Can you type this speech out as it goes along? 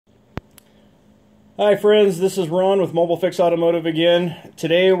Hi friends, this is Ron with Mobile Fix Automotive again.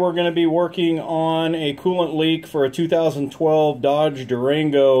 Today we're going to be working on a coolant leak for a 2012 Dodge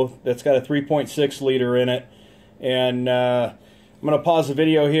Durango that's got a 3.6 liter in it. And I'm going to pause the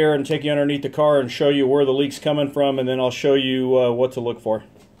video here and take you underneath the car and show you where the leak's coming from, and then I'll show you what to look for.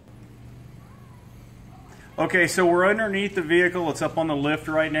 Okay, so we're underneath the vehicle. It's up on the lift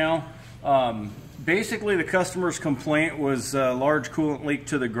right now. Basically, the customer's complaint was a large coolant leak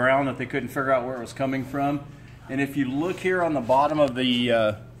to the ground that they couldn't figure out where it was coming from. And if you look here on the bottom of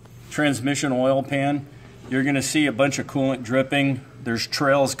the transmission oil pan, you're going to see a bunch of coolant dripping. There's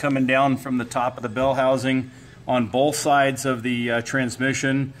trails coming down from the top of the bell housing on both sides of the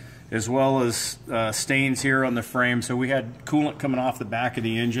transmission, as well as stains here on the frame. So we had coolant coming off the back of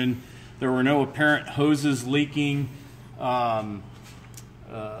the engine. There were no apparent hoses leaking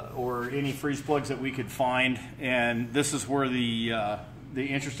or any freeze plugs that we could find, and this is where the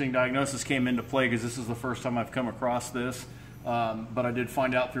interesting diagnosis came into play, because this is the first time I've come across this. But I did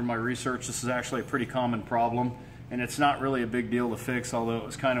find out through my research this is actually a pretty common problem, and it's not really a big deal to fix, although it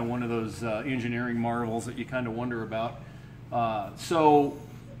was kind of one of those engineering marvels that you kind of wonder about. So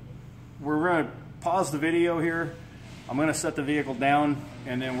we're going to pause the video here. I'm going to set the vehicle down,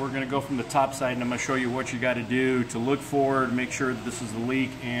 and then we're going to go from the top side, and I'm going to show you what you got to do to look for it, make sure that this is the leak,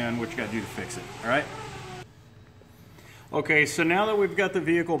 and what you got to do to fix it. All right? Okay, so now that we've got the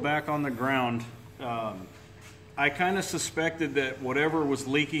vehicle back on the ground, I kind of suspected that whatever was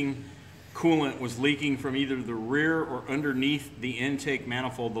leaking coolant was leaking from either the rear or underneath the intake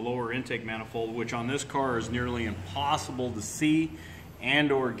manifold, the lower intake manifold, which on this car is nearly impossible to see and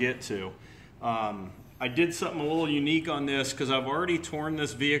or get to. I did something a little unique on this because I've already torn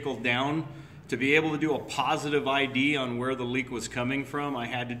this vehicle down. To be able to do a positive ID on where the leak was coming from, I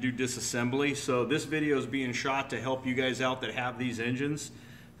had to do disassembly. So this video is being shot to help you guys out that have these engines,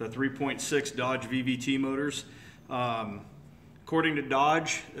 the 3.6 Dodge VVT motors. According to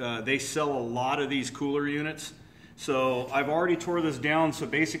Dodge, they sell a lot of these cooler units. So I've already tore this down, so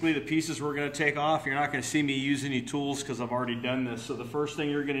basically the pieces we're going to take off, you're not going to see me use any tools because I've already done this. So the first thing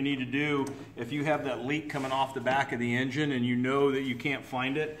you're going to need to do, if you have that leak coming off the back of the engine and you know that you can't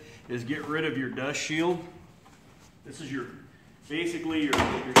find it, is get rid of your dust shield. This is basically your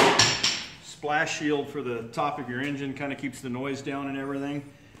splash shield for the top of your engine, kind of keeps the noise down and everything.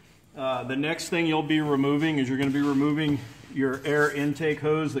 The next thing you'll be removing is you're going to be removing your air intake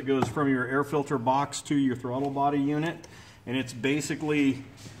hose that goes from your air filter box to your throttle body unit, and it's basically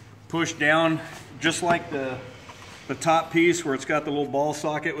pushed down just like the top piece where it's got the little ball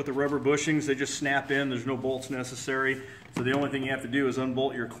socket with the rubber bushings. They just snap in, there's no bolts necessary. So the only thing you have to do is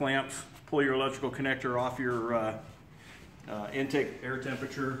unbolt your clamps, pull your electrical connector off your intake air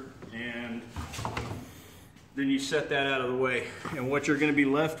temperature, and then you set that out of the way. And what you're going to be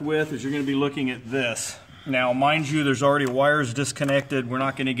left with is you're going to be looking at this. Now, mind you, there's already wires disconnected. We're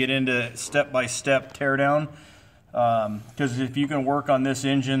not going to get into step-by-step teardown, because if you can work on this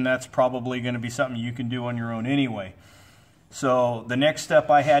engine, that's probably going to be something you can do on your own anyway. So the next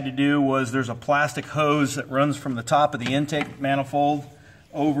step I had to do was there's a plastic hose that runs from the top of the intake manifold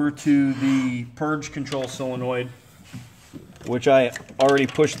over to the purge control solenoid, which I already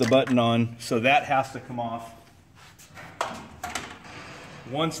pushed the button on, so that has to come off.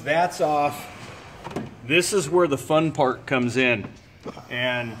 Once that's off, this is where the fun part comes in.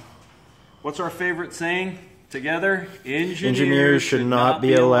 And what's our favorite saying together? Engineers should not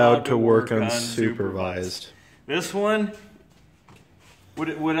be allowed to work unsupervised. This one, would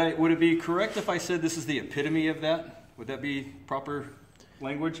it be correct if I said this is the epitome of that? Would that be proper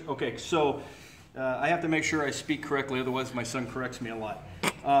language? Okay, so I have to make sure I speak correctly, otherwise my son corrects me a lot.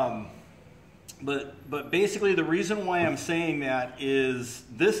 But basically the reason why I'm saying that is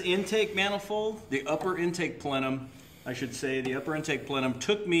this intake manifold, the upper intake plenum, I should say, the upper intake plenum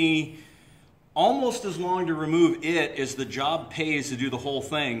took me almost as long to remove it as the job pays to do the whole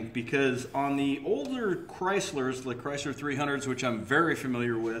thing, because on the older Chryslers, the Chrysler 300s, which I'm very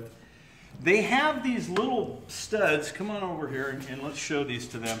familiar with, they have these little studs. Come on over here and let's show these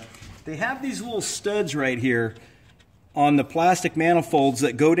to them. They have these little studs right here on the plastic manifolds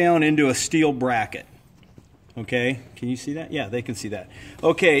that go down into a steel bracket. Okay, can you see that? Yeah, they can see that.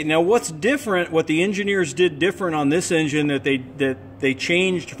 Okay, now what's different, what the engineers did different on this engine that they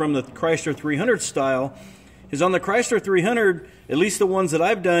changed from the Chrysler 300 style, is on the Chrysler 300, at least the ones that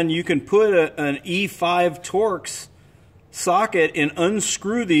I've done, you can put an E5 Torx socket and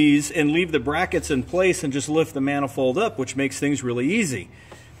unscrew these and leave the brackets in place and just lift the manifold up, which makes things really easy.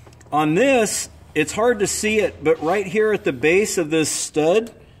 On this, it's hard to see it, but right here at the base of this stud,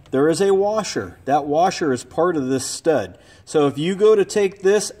 there is a washer. That washer is part of this stud. So if you go to take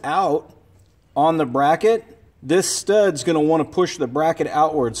this out, on the bracket, this stud's going to want to push the bracket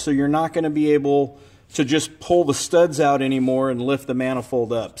outwards, so you're not going to be able to just pull the studs out anymore and lift the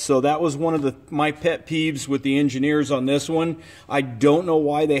manifold up. So that was one of my pet peeves with the engineers on this one. I don't know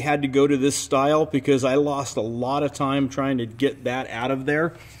why they had to go to this style, because I lost a lot of time trying to get that out of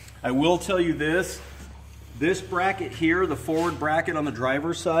there. I will tell you this bracket here, the forward bracket on the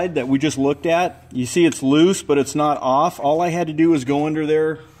driver's side that we just looked at, you see it's loose, but it's not off. All I had to do was go under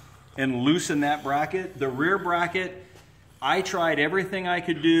there and loosen that bracket. The rear bracket, I tried everything I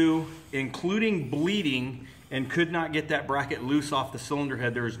could do, including bleeding, and could not get that bracket loose off the cylinder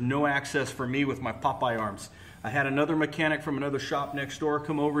head. There was no access for me with my Popeye arms. I had another mechanic from another shop next door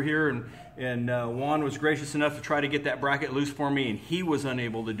come over here, and Juan was gracious enough to try to get that bracket loose for me, and he was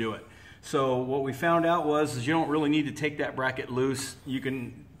unable to do it. So what we found out is you don't really need to take that bracket loose. You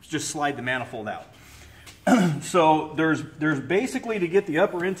can just slide the manifold out. So there's basically, to get the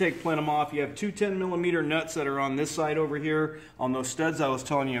upper intake plenum off, you have two 10mm nuts that are on this side over here on those studs I was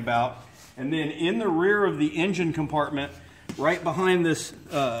telling you about. And then in the rear of the engine compartment, right behind this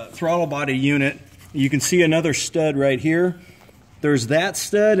throttle body unit, you can see another stud right here. There's that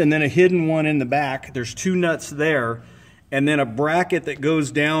stud and then a hidden one in the back. There's two nuts there, and then a bracket that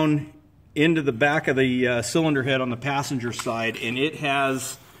goes down into the back of the cylinder head on the passenger side, and it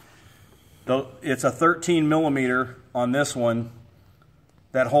has it's a 13mm on this one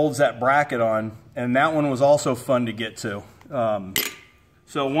that holds that bracket on, and that one was also fun to get to.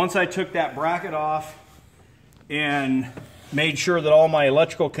 So once I took that bracket off and made sure that all my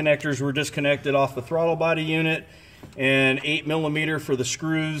electrical connectors were disconnected off the throttle body unit, and 8mm for the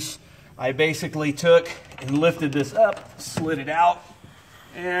screws, I basically took and lifted this up, slid it out,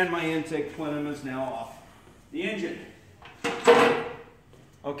 and my intake plenum is now off the engine.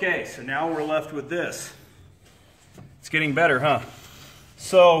 Okay, so now we're left with this. It's getting better, huh?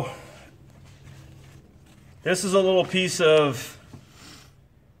 So this is a little piece of,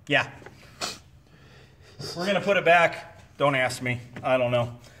 yeah. We're gonna put it back. Don't ask me, I don't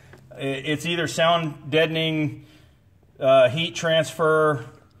know. It's either sound deadening, heat transfer.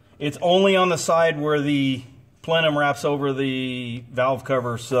 It's only on the side where the plenum wraps over the valve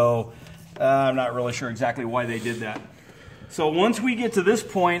cover, so I'm not really sure exactly why they did that. So once we get to this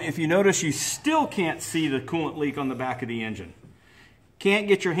point, if you notice, you still can't see the coolant leak on the back of the engine. Can't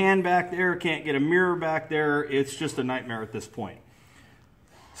get your hand back there, can't get a mirror back there. It's just a nightmare at this point.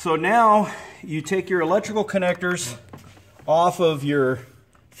 So now you take your electrical connectors off of your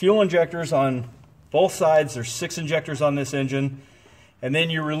fuel injectors on both sides. There's 6 injectors on this engine. And then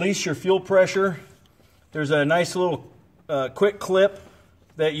you release your fuel pressure. There's a nice little quick clip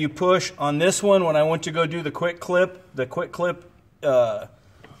that you push on this one. When I went to go do the quick clip, oh,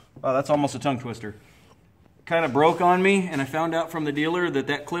 that's almost a tongue twister, kind of broke on me, and I found out from the dealer that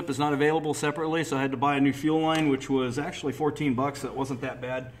that clip is not available separately, so I had to buy a new fuel line, which was actually 14 bucks. That wasn't that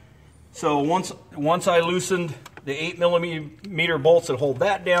bad. So once I loosened the 8mm bolts that hold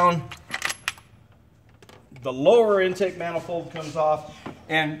that down, the lower intake manifold comes off.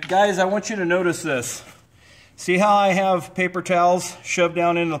 And guys, I want you to notice this. See how I have paper towels shoved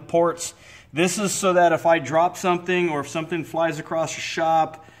down into the ports? This is so that if I drop something or if something flies across the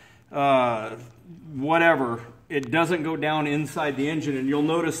shop, whatever, it doesn't go down inside the engine. And you'll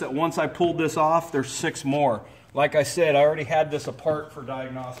notice that once I pulled this off, there's 6 more. Like I said, I already had this apart for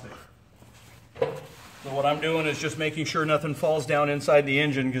diagnostic. So what I'm doing is just making sure nothing falls down inside the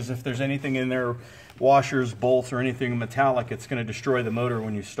engine, because if there's anything in there, washers, bolts, or anything metallic, it's going to destroy the motor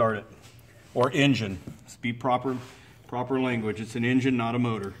when you start it. Or engine. Let's be proper language. It's an engine, not a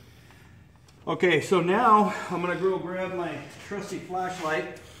motor. Okay, so now I'm going to go grab my trusty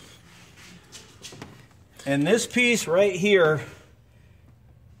flashlight. And this piece right here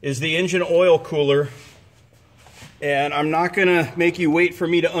is the engine oil cooler. And I'm not going to make you wait for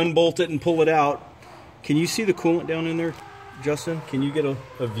me to unbolt it and pull it out. Can you see the coolant down in there, Justin? Can you get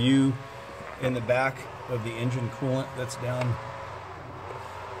a view in the back of the engine coolant that's down?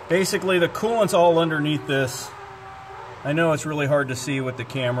 Basically, the coolant's all underneath this. I know it's really hard to see with the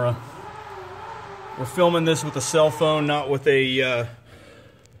camera. We're filming this with a cell phone, not with a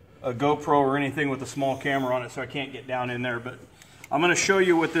GoPro or anything with a small camera on it, so I can't get down in there. But I'm going to show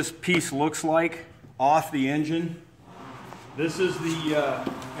you what this piece looks like off the engine. This is the,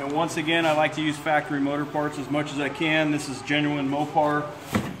 and once again, I like to use factory motor parts as much as I can. This is genuine Mopar.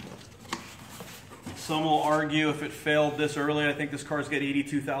 Some will argue if it failed this early. I think this car's got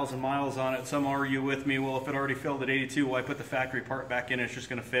 82,000 miles on it. Some argue with me, well, if it already failed at 82, why put the factory part back in? It's just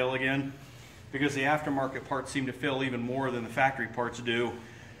going to fail again. Because the aftermarket parts seem to fail even more than the factory parts do.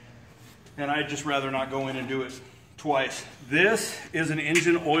 And I'd just rather not go in and do it twice. This is an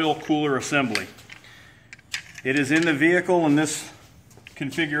engine oil cooler assembly. It is in the vehicle in this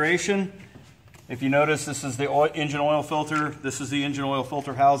configuration. If you notice, this is the engine oil filter. This is the engine oil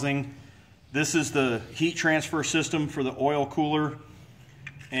filter housing. This is the heat transfer system for the oil cooler.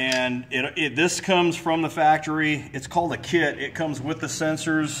 And this comes from the factory. It's called a kit. It comes with the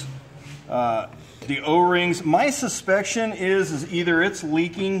sensors, the O-rings. My suspicion is either it's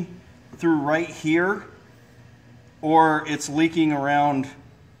leaking through right here or it's leaking around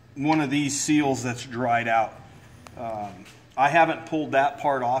one of these seals that's dried out. I haven't pulled that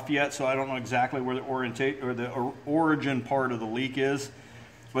part off yet, so I don't know exactly where the origin part of the leak is.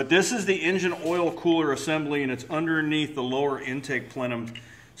 But this is the engine oil cooler assembly, and it's underneath the lower intake plenum.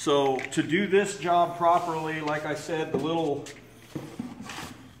 So to do this job properly, like I said, the little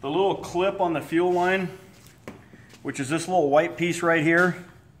clip on the fuel line, which is this little white piece right here,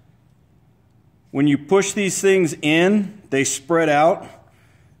 when you push these things in, they spread out,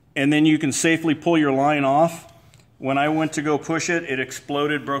 and then you can safely pull your line off. When I went to go push it, it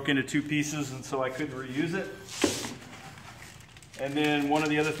exploded, broke into two pieces, and so I couldn't reuse it. And then one of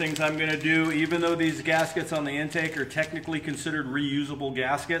the other things I'm going to do, even though these gaskets on the intake are technically considered reusable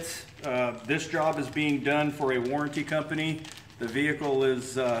gaskets, this job is being done for a warranty company. The vehicle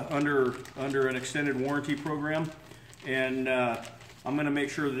is under an extended warranty program, and I'm going to make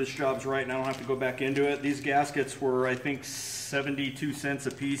sure that this job's right and I don't have to go back into it. These gaskets were, I think, 72 cents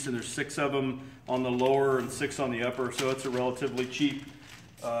a piece, and there's 6 of them on the lower and 6 on the upper, so it's a relatively cheap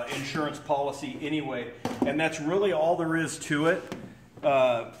insurance policy anyway, and that's really all there is to it.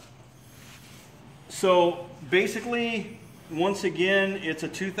 So basically, once again, it's a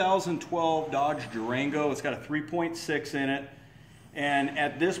 2012 Dodge Durango. It's got a 3.6 in it, and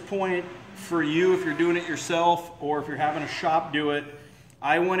at this point, for you, if you're doing it yourself or if you're having a shop do it,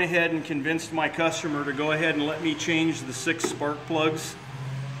 I went ahead and convinced my customer to go ahead and let me change the 6 spark plugs,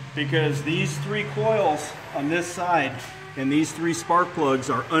 because these 3 coils on this side and these 3 spark plugs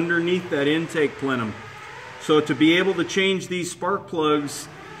are underneath that intake plenum. So to be able to change these spark plugs,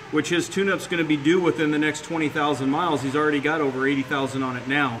 which his tune-up's going to be due within the next 20,000 miles, he's already got over 80,000 on it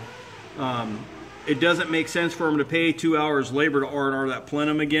now. It doesn't make sense for him to pay 2 hours labor to R&R that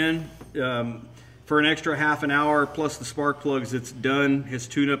plenum again. For an extra half an hour plus the spark plugs, it's done. His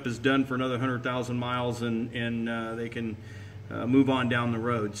tune-up is done for another 100,000 miles, and they can move on down the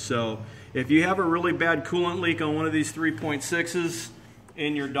road. So if you have a really bad coolant leak on one of these 3.6s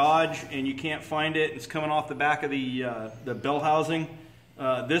in your Dodge and you can't find it, it's coming off the back of the bell housing,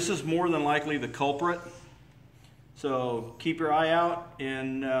 this is more than likely the culprit. So keep your eye out,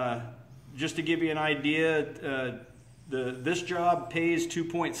 and just to give you an idea, this job pays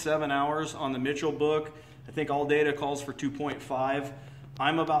 2.7 hours on the Mitchell book. I think all data calls for 2.5.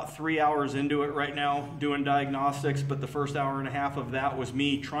 I'm about 3 hours into it right now doing diagnostics, but the first hour and a half of that was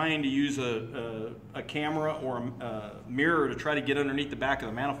me trying to use a camera or a mirror to try to get underneath the back of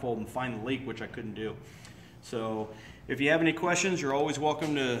the manifold and find the leak, which I couldn't do. So if you have any questions, you're always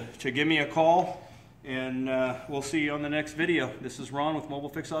welcome to give me a call, and we'll see you on the next video. This is Ron with Mobile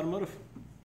Fix Automotive.